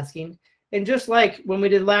long masking. And just like when we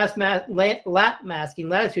did latitude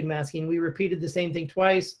masking, we repeated the same thing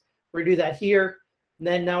twice. We're going to do that here. And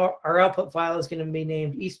then now our output file is going to be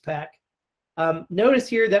named EastPack. Notice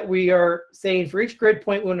here that we are saying for each grid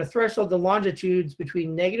point, we want to threshold the longitudes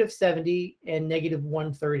between -70 and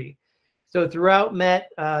 -130. So throughout MET,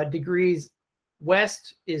 degrees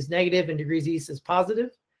west is negative and degrees east is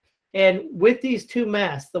positive. And with these two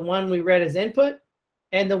masks, the one we read as input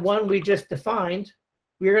and the one we just defined,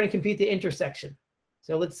 we're going to compute the intersection.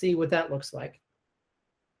 So let's see what that looks like.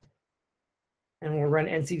 And we'll run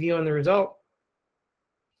NCView on the result.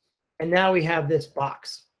 And now we have this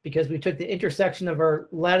box because we took the intersection of our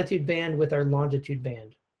latitude band with our longitude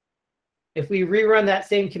band. If we rerun that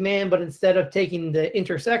same command, but instead of taking the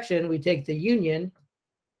intersection, we take the union,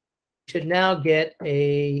 we should now get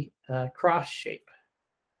a cross shape.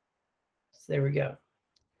 So there we go.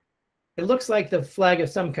 It looks like the flag of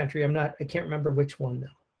some country. I can't remember which one though.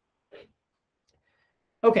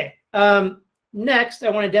 Okay. Next, I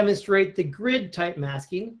want to demonstrate the grid type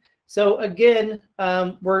masking. So again,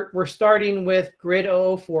 we're starting with grid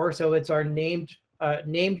 004. So it's our named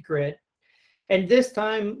grid. And this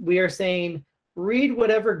time we are saying, read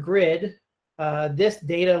whatever grid this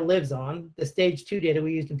data lives on, the stage 2 data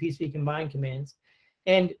we used in PCP-Combine commands,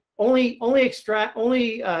 and only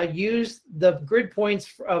use the grid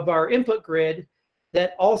points of our input grid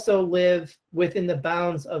that also live within the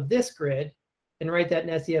bounds of this grid, and write that in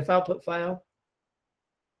SEF output file.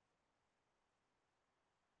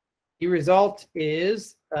 The result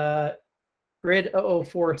is grid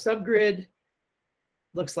 004 subgrid.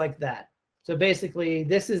 Looks like that. So basically,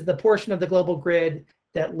 this is the portion of the global grid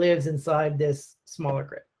that lives inside this smaller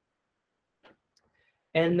grid.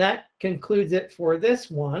 And that concludes it for this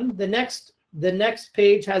one. The next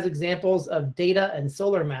page has examples of data and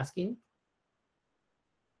solar masking.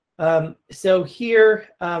 So here,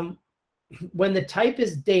 when the type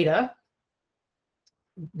is data,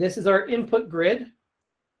 this is our input grid.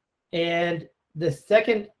 And the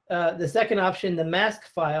second option, the mask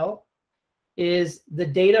file, is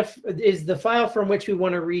the file from which we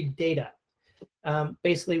want to read data.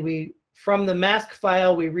 Basically, from the mask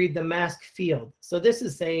file, we read the mask field. So this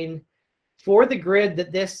is saying, for the grid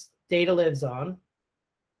that this data lives on,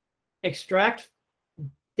 extract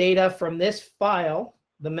data from this file,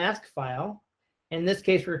 the mask file. In this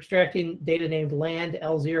case, we're extracting data named land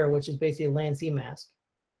L0, which is basically a land C mask.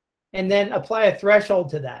 And then apply a threshold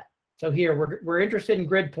to that. So here, we're interested in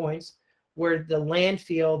grid points where the land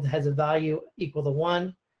field has a value equal to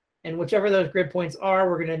 1. And whichever those grid points are,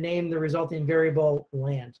 we're going to name the resulting variable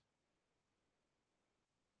land.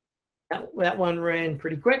 That one ran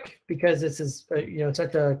pretty quick because this is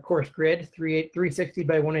such a coarse grid, 360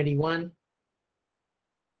 by 181.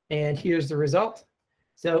 And here's the result.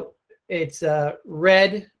 So it's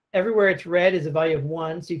red. Everywhere it's red is a value of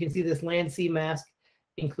 1. So you can see this land sea mask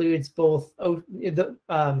includes both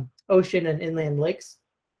ocean and inland lakes.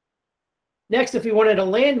 Next, if we wanted a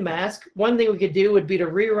land mask, one thing we could do would be to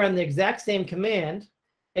rerun the exact same command,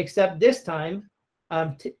 except this time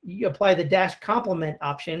you apply the dash complement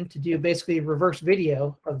option to do basically reverse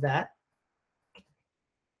video of that.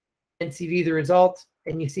 NCV the result,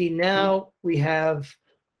 and you see now we have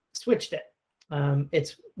switched it.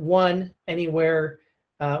 It's 1 anywhere.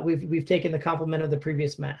 We've taken the complement of the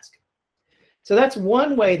previous mask. So that's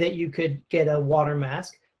one way that you could get a water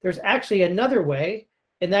mask. There's actually another way,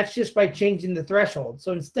 and that's just by changing the threshold.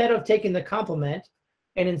 So instead of taking the complement,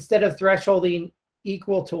 and instead of thresholding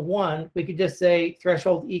equal to 1, we could just say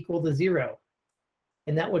threshold equal to 0.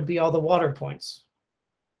 And that would be all the water points.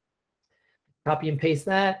 Copy and paste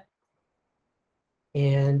that.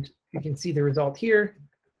 And you can see the result here.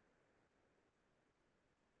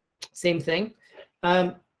 Same thing.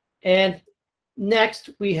 And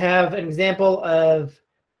next, we have an example of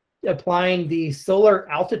applying the solar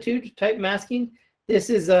altitude type masking.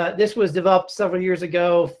 This was developed several years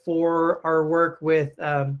ago for our work with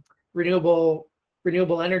renewable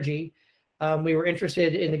energy. We were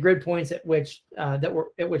interested in the grid points at which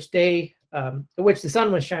the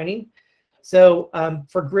sun was shining. So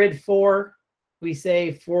for grid 4, we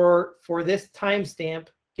say for this timestamp,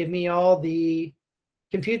 give me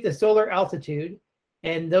compute the solar altitude,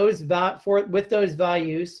 and with those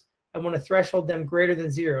values, I want to threshold them greater than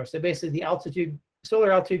 0. So basically, the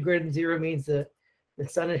solar altitude greater than 0 means that the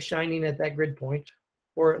sun is shining at that grid point,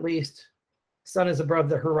 or at least the sun is above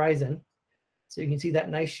the horizon. So you can see that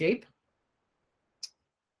nice shape.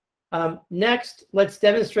 Next, let's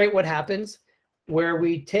demonstrate what happens where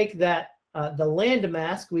we take the land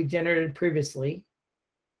mask we generated previously,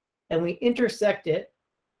 and we intersect it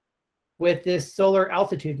with this solar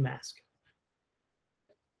altitude mask.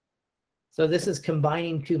 So this is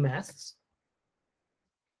combining two masks.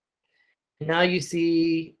 Now you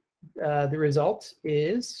see the result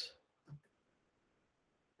is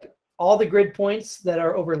all the grid points that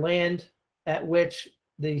are over land at which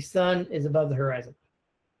the sun is above the horizon.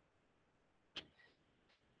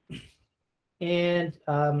 And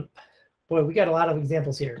boy, we got a lot of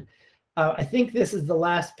examples here. I think this is the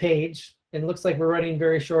last page, and it looks like we're running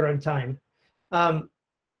very short on time.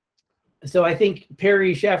 So I think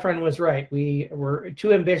Perry Shafran was right. We were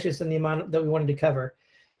too ambitious in the amount that we wanted to cover.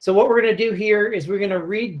 So what we're going to do here is we're going to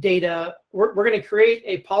read data. We're going to create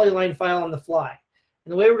a polyline file on the fly.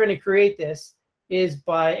 And the way we're going to create this is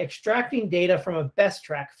by extracting data from a best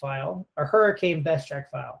track file, a hurricane best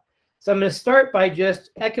track file. So I'm going to start by just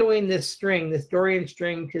echoing this string, this Dorian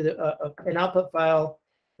string, to an output file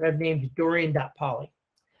that I've named Dorian.poly.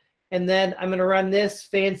 And then I'm going to run this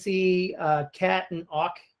fancy cat and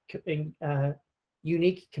awk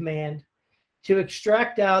unique command to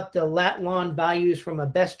extract out the lat/lon values from a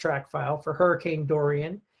best track file for Hurricane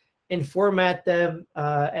Dorian and format them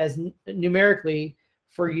as numerically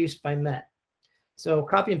for use by Met. So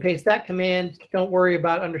copy and paste that command. Don't worry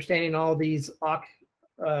about understanding all these awk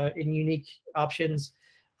and unique options.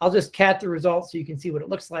 I'll just cat the results so you can see what it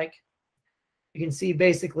looks like. You can see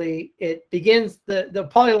basically it begins, the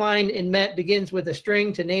polyline in Met begins with a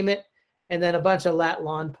string to name it, and then a bunch of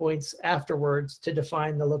lat/lon points afterwards to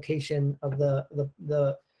define the location of the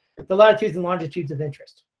latitudes and longitudes of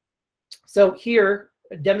interest. So here,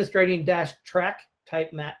 demonstrating track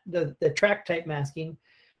type the track type masking,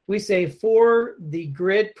 we say for the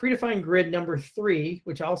grid, predefined grid number 3,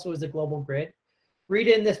 which also is a global grid, read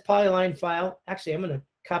in this polyline file. Actually, I'm going to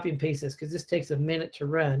copy and paste this because this takes a minute to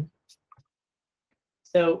run.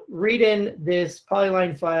 So read in this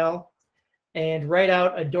polyline file and write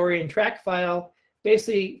out a Dorian track file.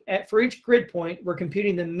 Basically, for each grid point, we're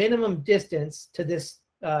computing the minimum distance to this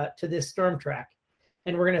storm track.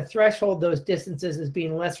 And we're going to threshold those distances as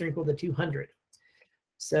being less or equal to 200.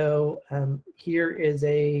 So here is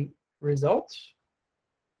a result.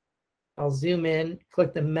 I'll zoom in,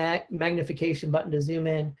 click the magnification button to zoom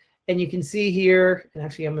in. And you can see here, and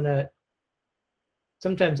actually I'm going to,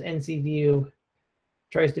 sometimes NC View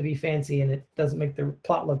tries to be fancy and it doesn't make the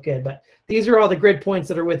plot look good, but these are all the grid points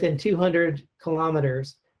that are within 200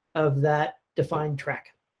 kilometers of that defined track.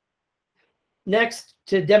 Next,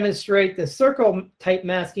 to demonstrate the circle type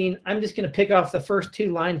masking, I'm just going to pick off the first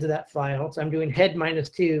 2 lines of that file. So I'm doing head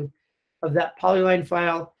 -2 of that polyline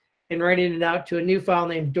file and writing it out to a new file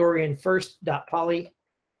named Dorian_first.poly.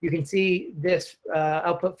 You can see this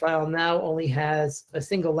output file now only has a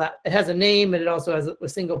single, it has a name and it also has a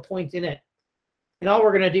single point in it. And all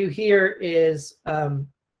we're going to do here is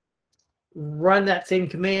run that same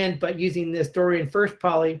command, but using this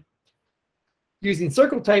Dorian_first_poly, using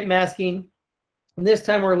circle type masking. And this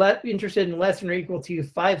time we're interested in less than or equal to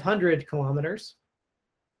 500 kilometers.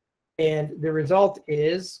 And the result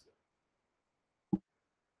is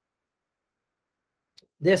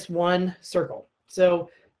this one circle. So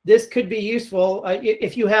this could be useful.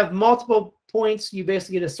 If you have multiple points, you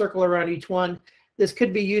basically get a circle around each one. This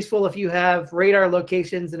could be useful if you have radar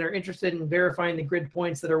locations and are interested in verifying the grid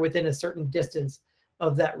points that are within a certain distance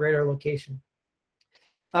of that radar location.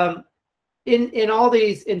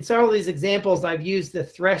 In several of these examples, I've used the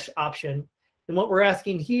thresh option. And what we're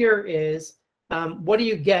asking here is, what do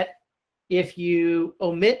you get if you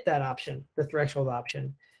omit that option, the threshold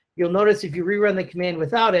option? You'll notice if you rerun the command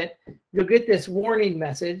without it, you'll get this warning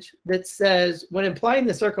message that says, when applying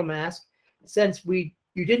the circle mask, since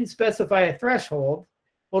you didn't specify a threshold,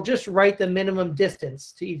 we'll just write the minimum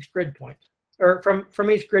distance to each grid point, or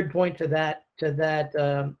from each grid point to that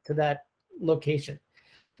location.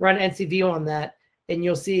 Run NCView on that, and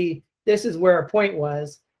you'll see this is where a point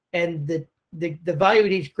was, and the value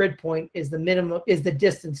at each grid point is the minimum, is the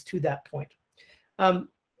distance to that point.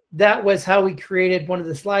 That was how we created one of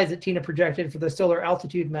the slides that Tina projected for the solar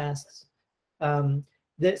altitude masks.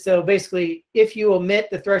 So basically, if you omit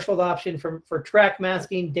the threshold option for track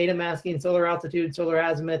masking, data masking, solar altitude, solar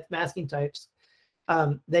azimuth masking types,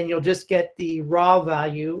 then you'll just get the raw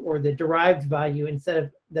value or the derived value instead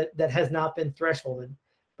of that has not been thresholded.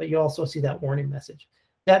 But you also see that warning message.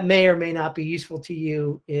 That may or may not be useful to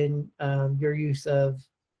you in your use of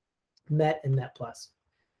Met and METplus.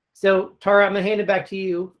 So Tara, I'm going to hand it back to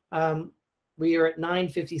you. We are at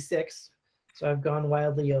 9:56, so I've gone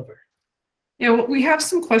wildly over. Yeah, well, we have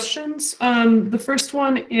some questions. The first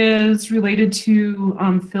one is related to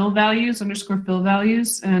fill values, _fill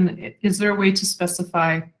values, and is there a way to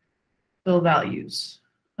specify fill values?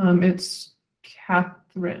 It's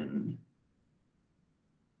Catherine.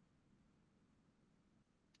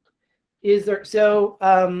 Is there, so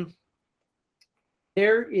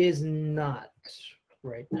there is not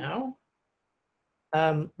right now.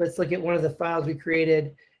 Let's look at one of the files we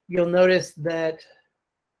created. You'll notice that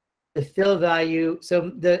the fill value,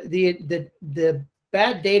 so the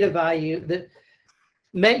bad data value, the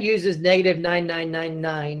MET uses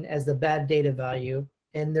 -9999 as the bad data value,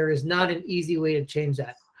 and there is not an easy way to change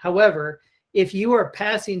that. However, if you are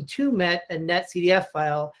passing to MET a netcdf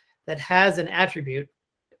file that has an attribute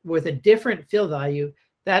with a different fill value,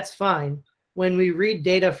 that's fine. When we read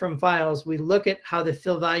data from files, we look at how the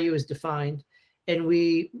fill value is defined, and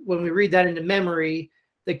when we read that into memory,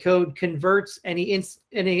 the code converts any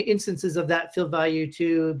instances of that fill value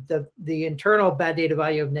to the internal bad data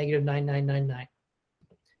value of -9999.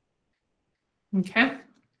 Okay.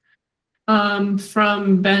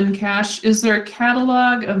 From Ben Cash, is there a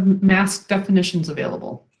catalog of mask definitions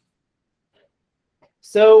available?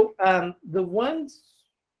 So the ones,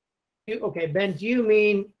 okay, Ben, do you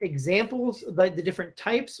mean examples, like the different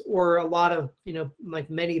types, or a lot of, like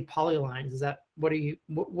many polylines? Is that, what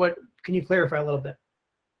can you clarify a little bit?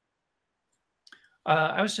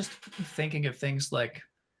 I was just thinking of things like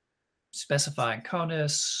specifying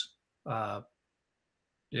CONUS,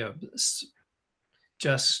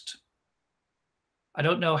 just, I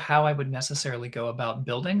don't know how I would necessarily go about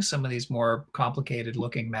building some of these more complicated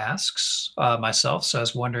looking masks myself. So I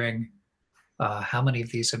was wondering how many of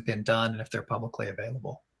these have been done and if they're publicly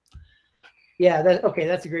available. Yeah, okay,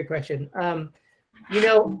 that's a great question.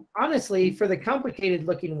 Honestly, for the complicated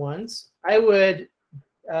looking ones, I would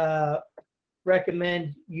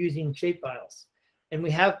recommend using shapefiles. And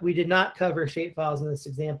we did not cover shapefiles in this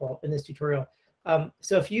example, in this tutorial.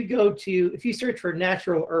 So if you search for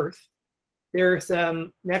natural earth, there are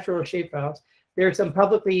some natural shapefiles. There are some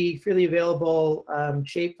publicly freely available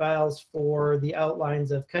shapefiles for the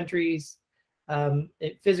outlines of countries,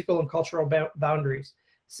 physical and cultural boundaries.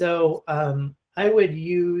 So I would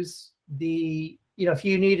use if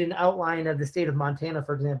you need an outline of the state of Montana,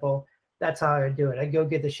 for example, that's how I would do it. I'd go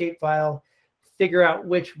get the shapefile, figure out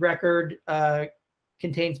which record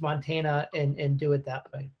contains Montana, and do it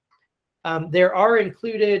that way. There are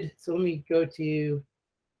included, so let me go to,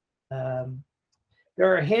 there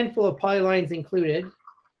are a handful of polylines included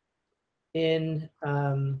in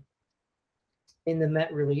the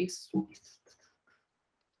MET release.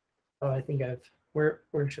 Oh, I think where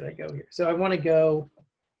should I go here? So I want to go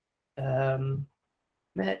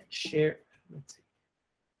MET share, let's see.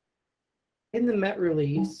 In the MET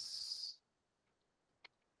release,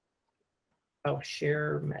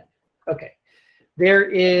 share MET, okay. There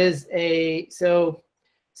is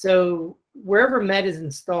so wherever MET is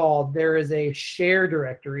installed, there is a share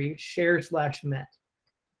directory, share/MET.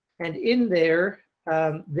 And in there,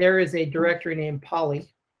 there is a directory named poly.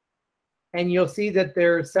 And you'll see that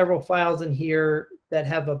there are several files in here that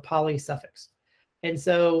have a poly suffix. And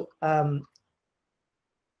so let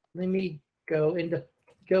me go in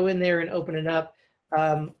there and open it up.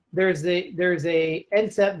 There's a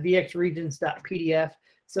NCEP vxregions.pdf.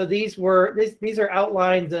 So these are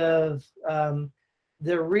outlines of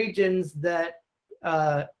the regions that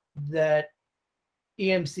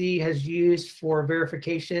EMC has used for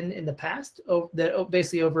verification in the past,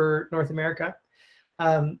 basically over North America.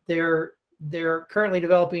 They're currently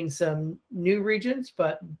developing some new regions,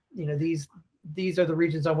 but these are the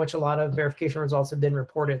regions on which a lot of verification results have been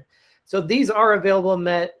reported. So these are available in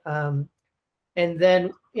MET. And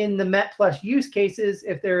then in the METplus use cases,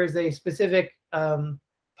 if there is a specific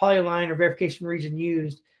polyline or verification region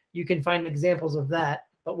used, you can find examples of that.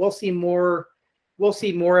 But we'll see more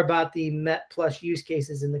about the METplus use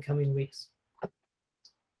cases in the coming weeks.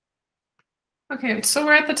 Okay, so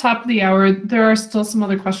we're at the top of the hour. There are still some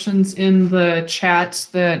other questions in the chat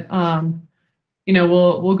that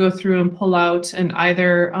we'll go through and pull out and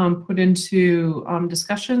either put into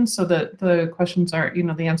discussion so that the questions are,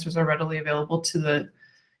 the answers are readily available to the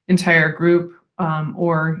entire group,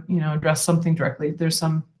 or address something directly. There's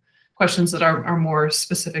some questions that are more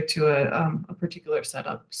specific to a particular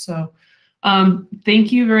setup. So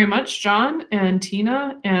thank you very much, John and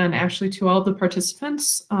Tina, and actually to all the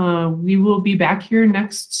participants. We will be back here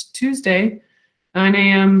next Tuesday, 9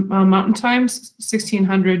 a.m. Mountain Time,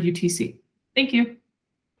 1600 UTC. Thank you.